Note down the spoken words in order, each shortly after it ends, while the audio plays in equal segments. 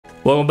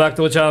Welcome back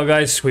to the channel,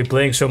 guys. We're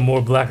playing some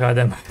more Black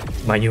Adam,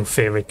 my new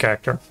favorite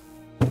character.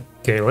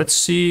 Okay, let's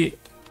see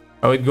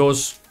how it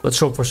goes. Let's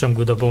hope for some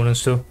good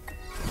opponents too.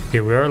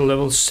 Okay, we are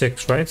level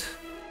 6, right?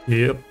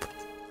 Yep.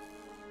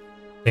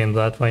 Same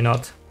that, why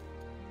not?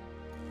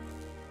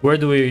 Where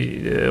do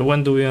we,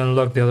 when do we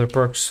unlock the other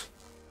perks?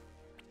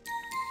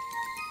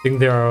 I think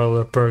there are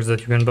other perks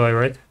that you can buy,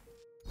 right?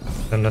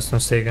 If I'm not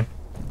mistaken.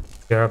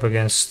 We're up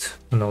against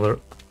another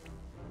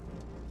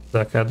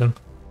Black Adam.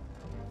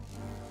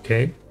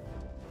 Okay.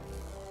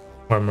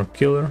 Armor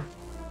killer.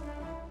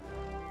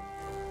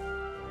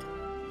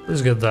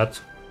 Let's get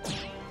that.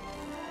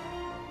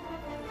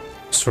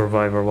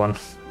 Survivor one.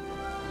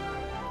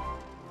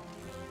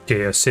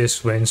 Okay,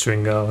 assist, lane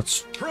swing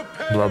outs.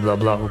 Blah blah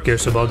blah. Who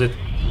cares about it?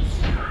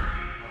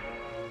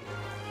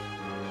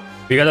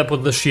 We gotta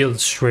put the shield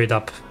straight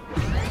up.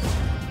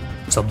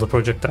 Stop the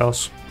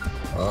projectiles.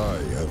 I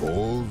have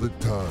all the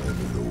time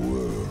in the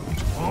world.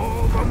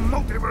 All the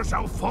multiverse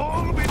shall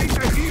fall beneath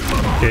the heel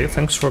of Okay,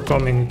 thanks for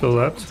coming to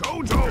that.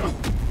 Jojo.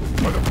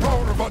 By the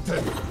power of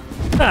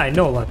Aten, I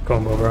know that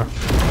combo, bro.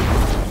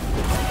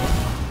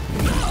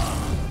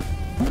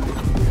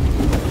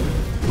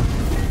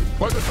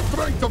 by the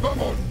strength of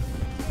Ammon.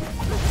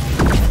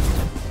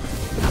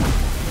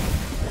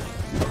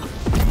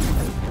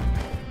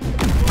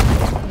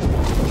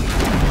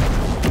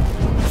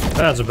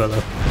 That's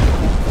better.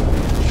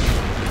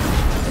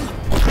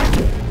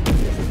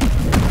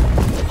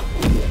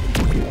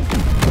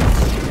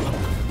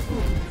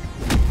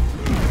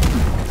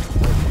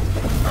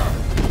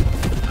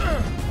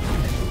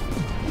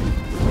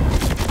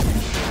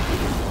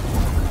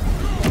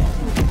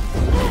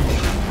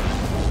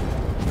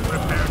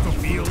 Prepare to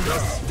feel the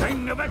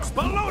sting of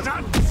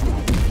explosions.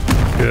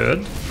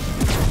 Good.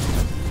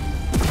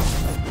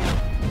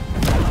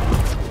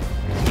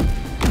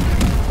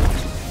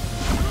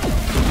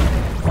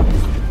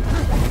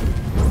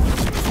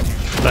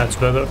 That's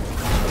better.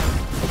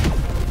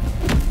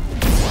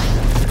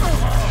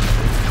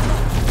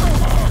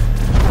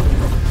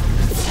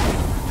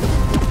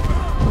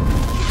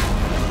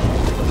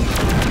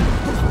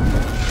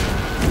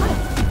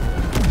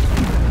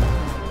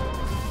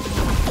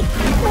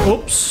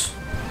 Oops.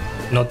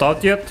 Not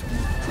out yet.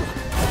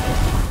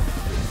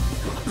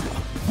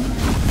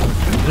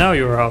 Now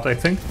you're out, I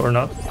think, or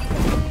not.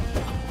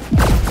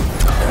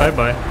 Bye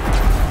bye.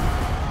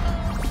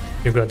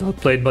 You got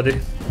outplayed, buddy.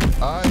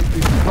 I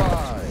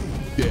defy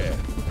death.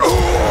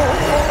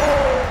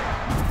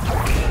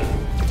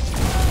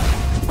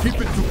 Keep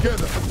it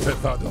together,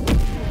 Seth Adam.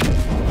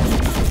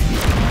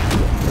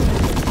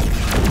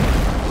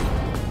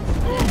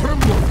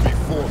 Tremble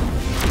before me.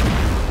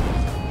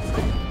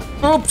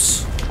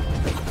 Oops.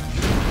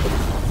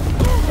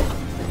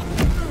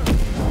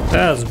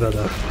 That's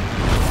better.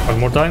 One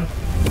more time.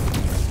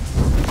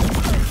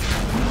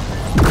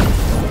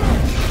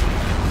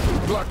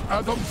 Black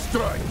Adam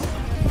strikes.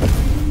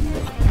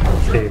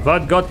 Okay, if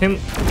that got him,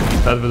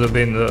 that would have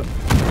been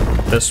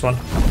this one.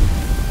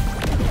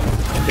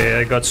 Okay,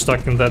 I got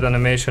stuck in that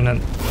animation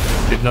and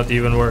did not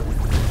even work.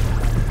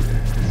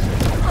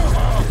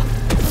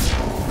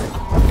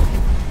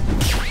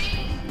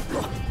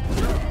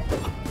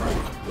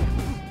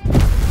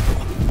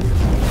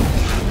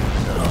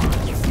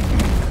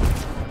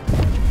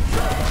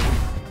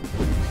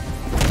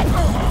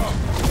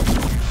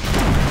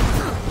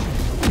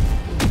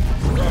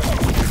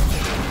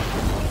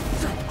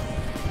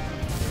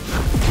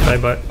 Bye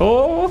bye.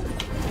 Oh,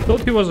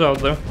 thought he was out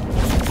there.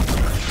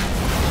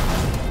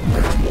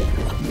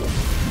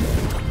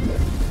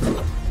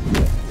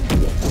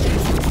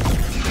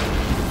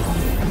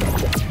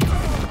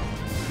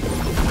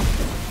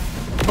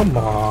 Come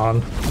on.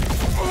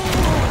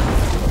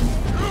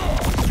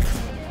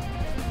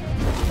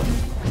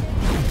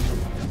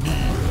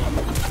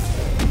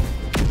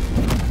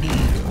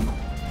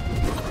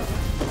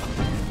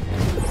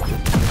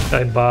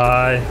 Bye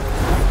bye.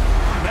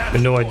 I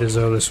know I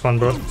deserve this one,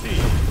 bro.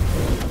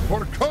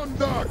 For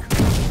conduct.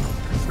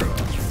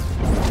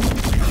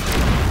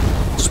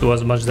 Let's do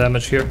as much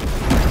damage here.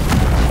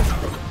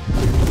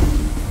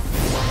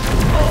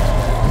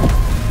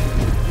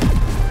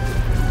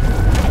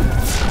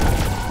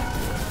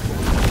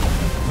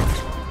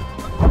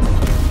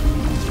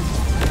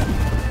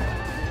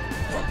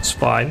 It's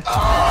fine.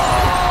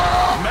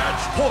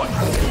 Match point.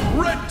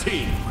 Red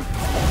team.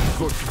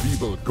 Such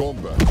feeble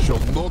combat shall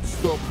not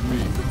stop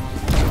me.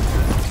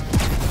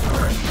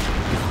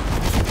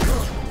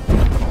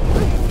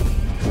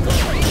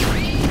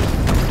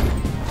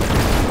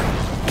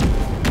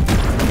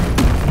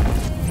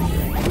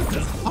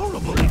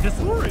 Horribly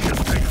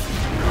disorienting.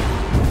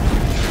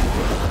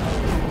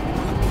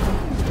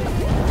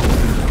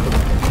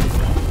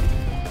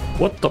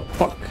 What the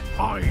fuck?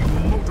 I,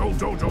 Mojo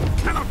Jojo,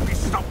 cannot be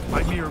stopped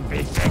by mere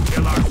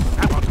vehicular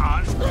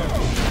sabotage.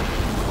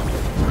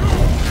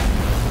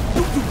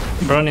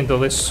 Run into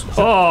this.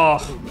 Oh,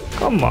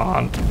 come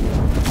on.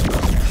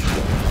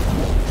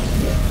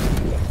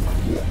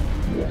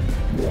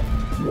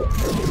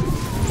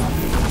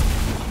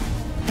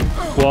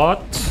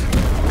 What?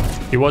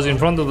 He was in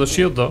front of the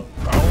shield though.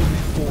 Bound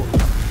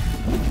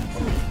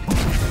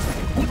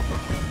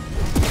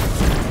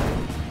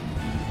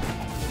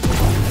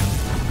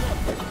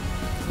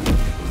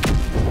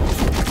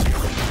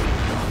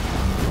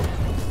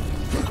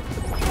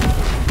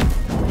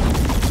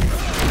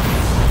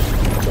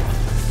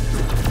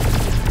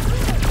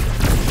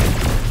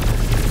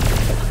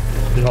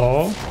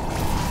No.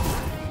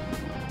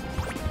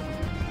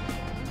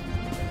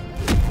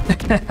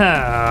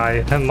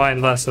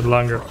 Mine lasted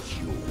longer.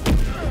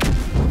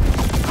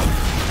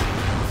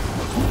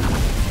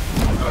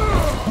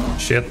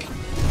 Shit.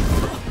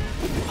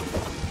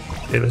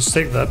 Okay, let's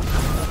take that.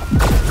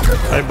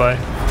 Bye-bye.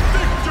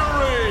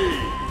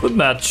 Good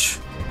match.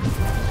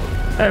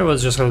 I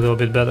was just a little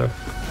bit better.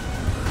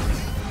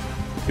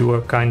 You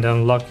were kinda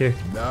unlucky.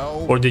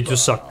 Or did you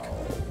suck?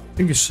 I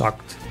think you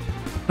sucked.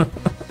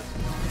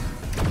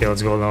 Okay,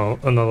 let's go now.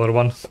 Another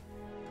one.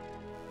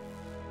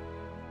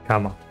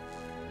 Come on.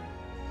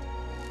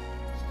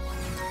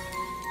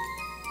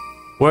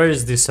 Where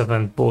is this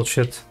event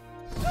bullshit?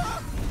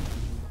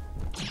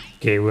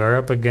 Okay, we are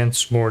up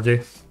against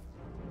Morty.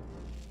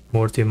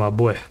 Morty, my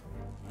boy.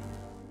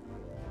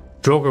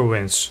 Joker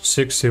wins,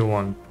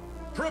 61.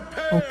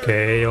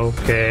 Okay,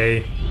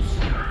 okay.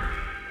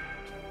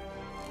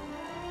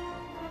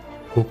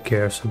 Who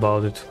cares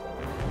about it?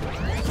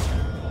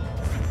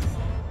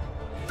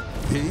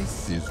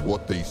 This is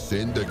what they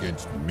send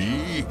against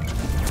me?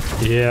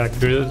 Yeah,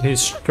 good.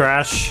 He's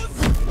trash.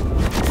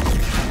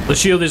 The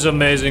shield is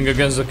amazing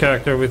against the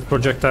character with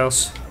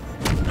projectiles.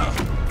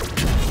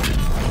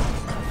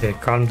 Okay,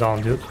 calm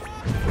down, dude.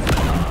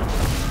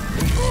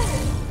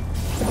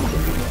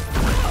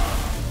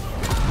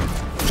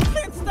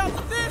 Can't stop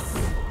this!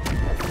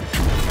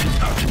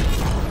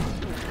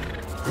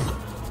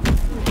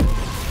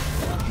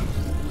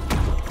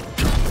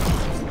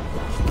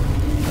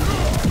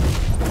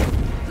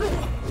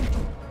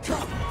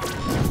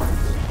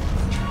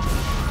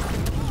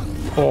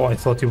 Oh, I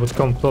thought he would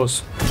come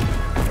close.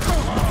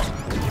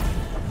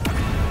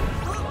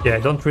 Yeah, I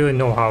don't really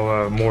know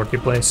how Morty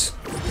plays.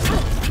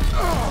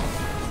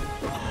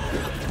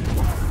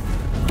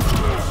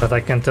 But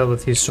I can tell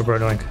that he's super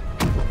annoying.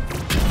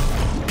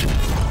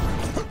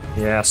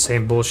 Yeah,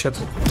 same bullshit.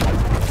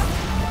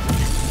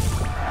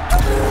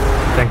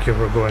 Thank you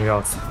for going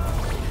out.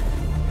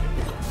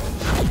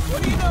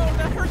 What do you know?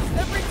 That hurts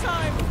every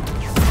time!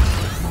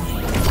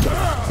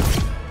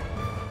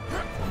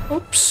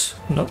 Oops,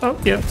 not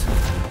out yet.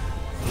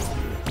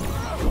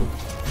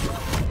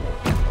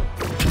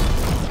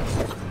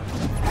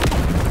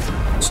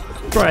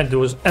 Try and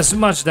do as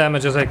much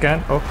damage as I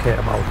can. Okay,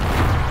 I'm out.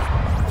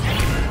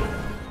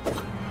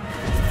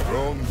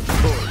 Wrong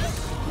choice.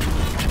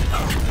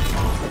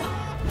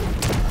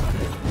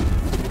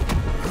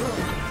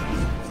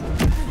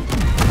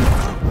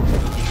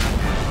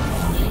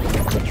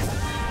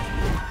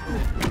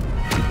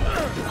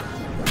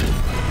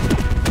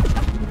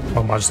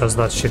 How much does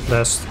that shit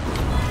last?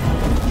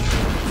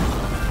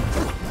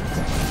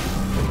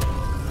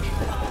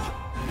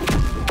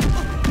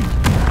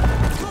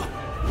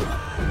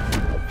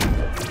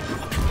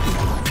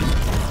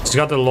 He's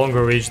got a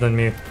longer reach than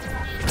me.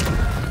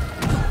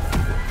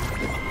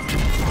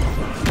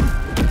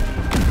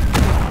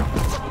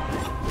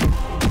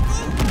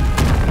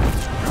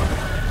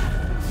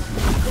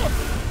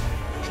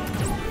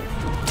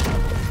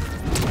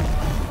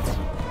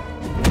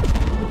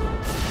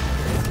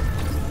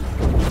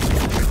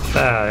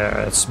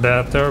 Ah, it's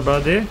better,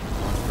 buddy.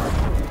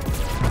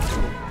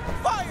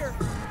 Fire!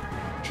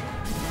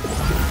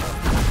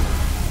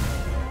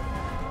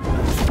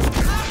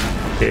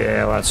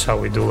 Yeah, that's how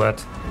we do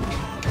that.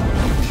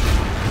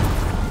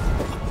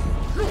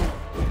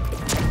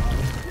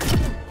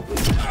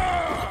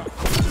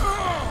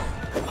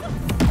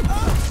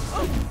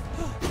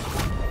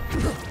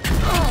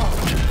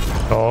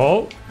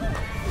 Oh.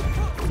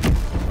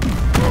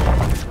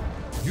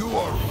 You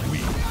are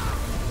weak.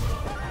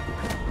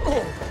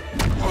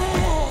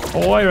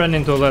 Oh, I ran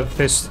into that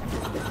fist.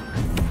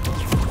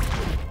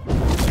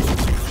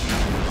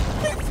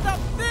 Can't stop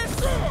this!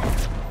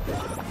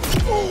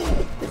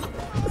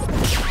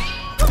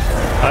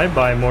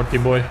 Bye-bye, Morty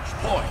boy.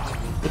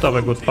 Put up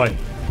a good fight.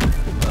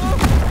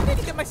 I need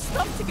to get my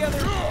stuff together!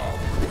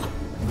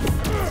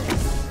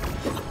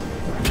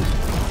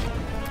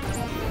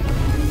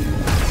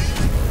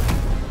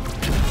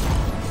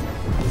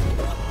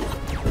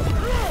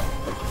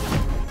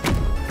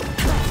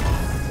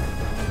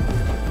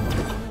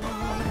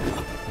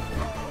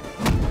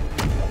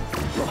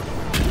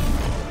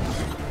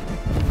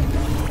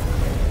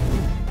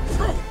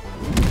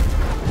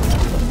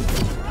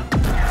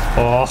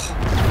 Oh,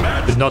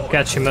 did not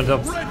catch him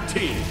enough. Red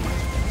team. You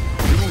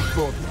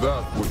thought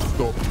that would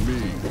stop me.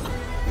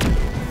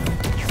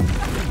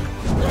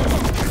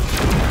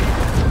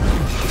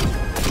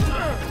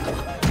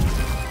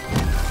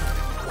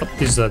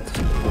 What is that?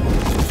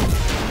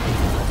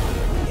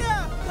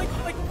 Yeah,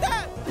 like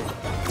that!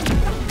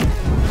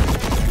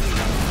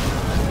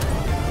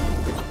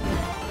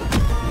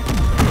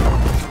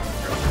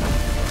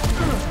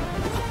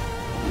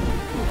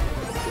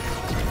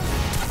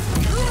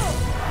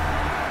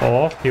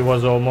 Oh, he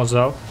was almost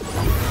out.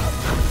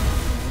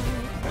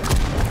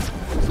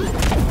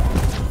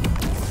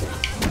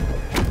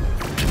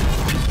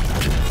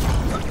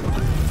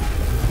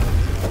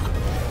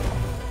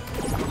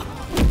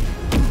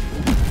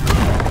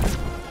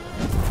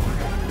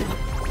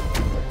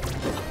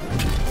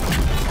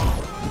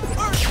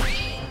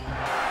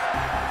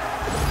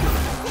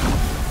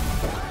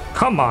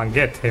 Come on,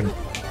 get him.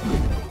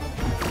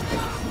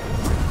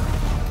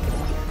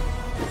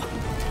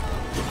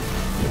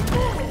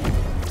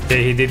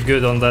 Okay, he did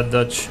good on that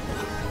dodge.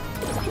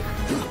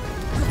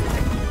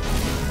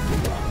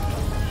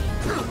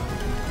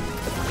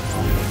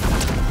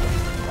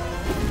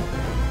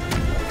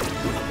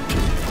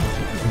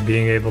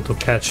 Being able to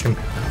catch him.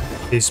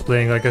 He's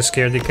playing like a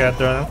scaredy cat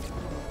right now.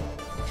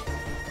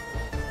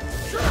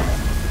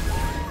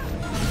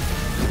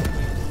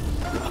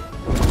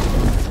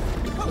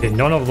 Okay,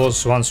 none of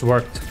those ones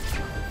worked.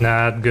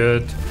 Not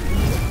good.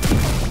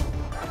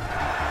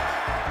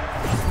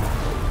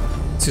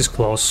 This is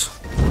close.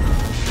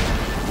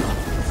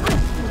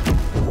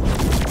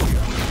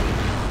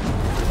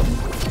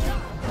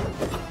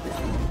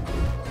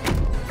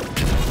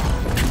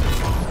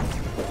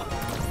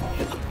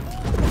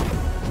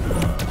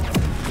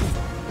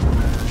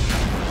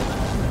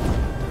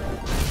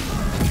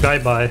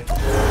 Bye-bye.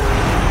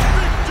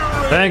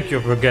 Thank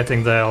you for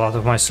getting the hell out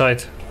of my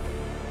sight.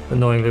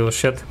 Annoying little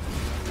shit.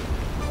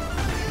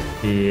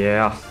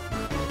 Yeah.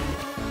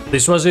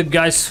 This was it,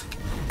 guys.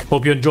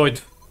 Hope you enjoyed.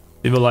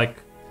 Leave a like.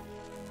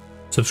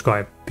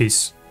 Subscribe.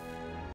 Peace.